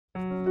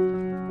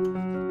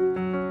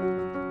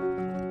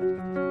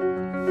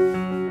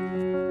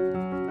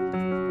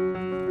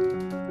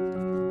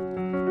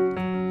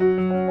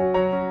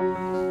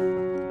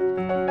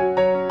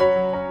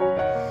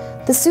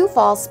The Sioux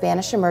Falls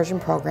Spanish Immersion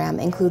program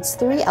includes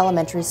 3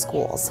 elementary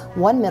schools,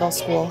 1 middle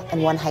school,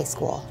 and 1 high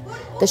school.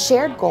 The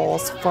shared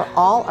goals for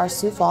all our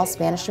Sioux Falls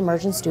Spanish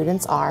Immersion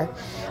students are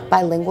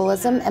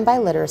bilingualism and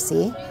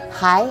biliteracy,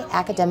 high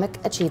academic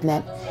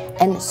achievement,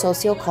 and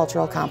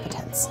sociocultural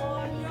competence.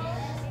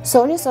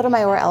 Sonia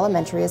Sotomayor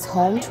Elementary is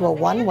home to a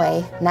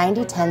one-way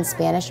 90-10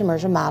 Spanish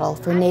immersion model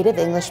for native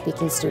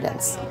English-speaking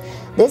students.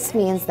 This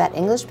means that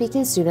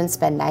English-speaking students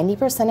spend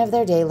 90% of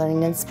their day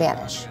learning in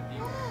Spanish.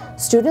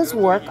 Students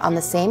work on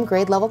the same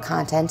grade-level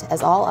content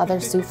as all other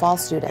Sioux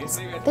Falls students.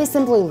 They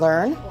simply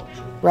learn,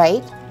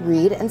 write,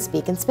 read, and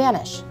speak in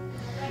Spanish.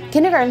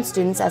 Kindergarten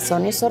students at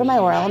Sonia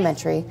Sotomayor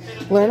Elementary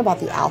learn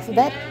about the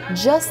alphabet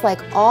just like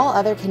all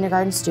other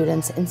kindergarten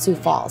students in Sioux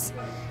Falls.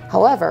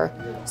 However,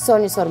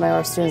 Sonia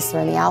Sotomayor students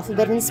learn the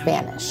alphabet in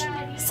Spanish.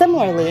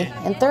 Similarly,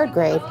 in 3rd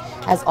grade,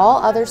 as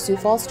all other Sioux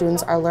Falls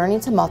students are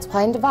learning to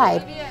multiply and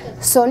divide,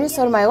 Sonia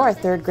Sotomayor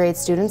 3rd grade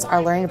students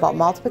are learning about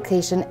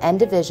multiplication and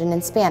division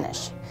in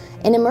Spanish.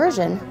 In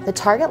Immersion, the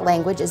target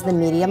language is the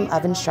medium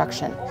of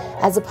instruction,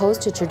 as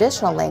opposed to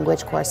traditional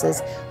language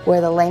courses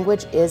where the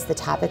language is the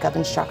topic of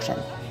instruction.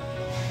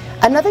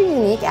 Another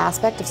unique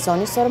aspect of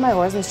Sonia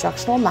Sotomayor's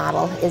instructional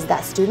model is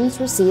that students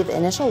receive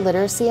initial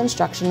literacy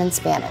instruction in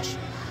Spanish.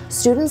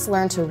 Students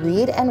learn to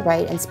read and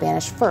write in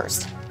Spanish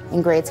first,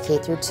 in grades K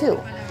through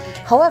 2.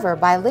 However,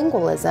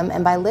 bilingualism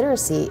and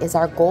biliteracy is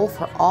our goal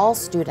for all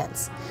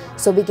students.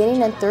 So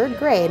beginning in 3rd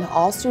grade,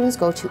 all students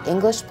go to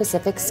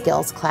English-specific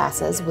skills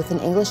classes with an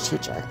English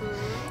teacher.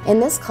 In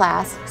this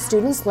class,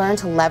 students learn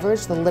to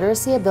leverage the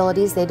literacy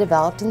abilities they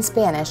developed in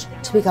Spanish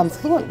to become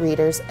fluent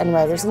readers and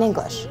writers in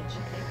English.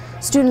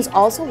 Students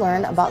also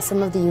learn about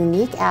some of the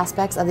unique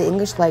aspects of the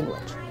English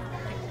language.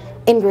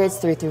 In grades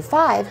 3 through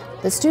 5,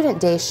 the student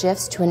day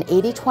shifts to an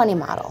 80-20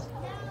 model,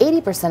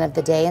 80% of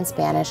the day in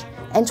Spanish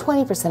and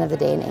 20% of the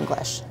day in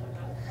English.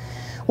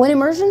 When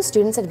immersion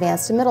students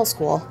advance to middle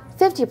school,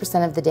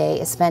 50% of the day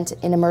is spent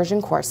in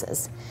immersion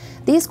courses.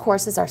 These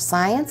courses are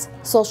science,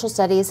 social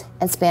studies,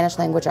 and Spanish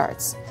language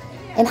arts.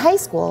 In high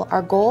school,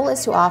 our goal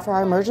is to offer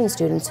our immersion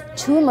students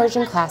 2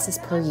 immersion classes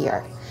per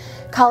year.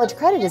 College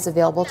credit is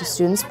available to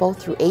students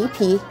both through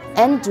AP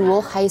and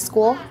dual high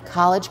school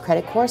college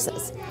credit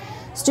courses.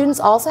 Students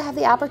also have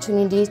the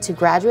opportunity to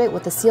graduate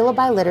with the seal of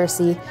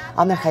biliteracy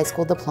on their high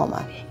school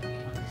diploma.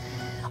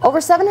 Over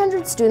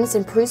 700 students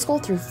in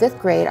preschool through 5th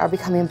grade are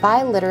becoming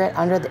biliterate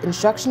under the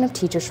instruction of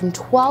teachers from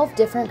 12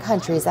 different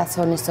countries at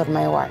Sonia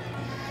Sotomayor.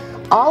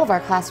 All of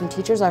our classroom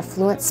teachers are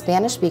fluent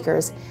Spanish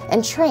speakers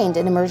and trained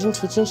in immersion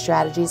teaching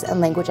strategies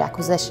and language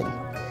acquisition.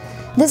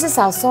 This is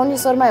how Sonia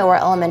Sotomayor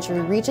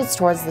Elementary reaches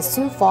towards the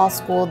Sioux Falls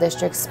School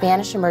District's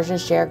Spanish immersion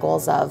share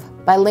goals of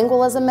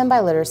bilingualism and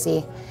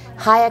biliteracy,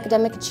 high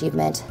academic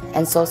achievement,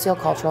 and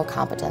sociocultural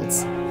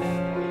competence.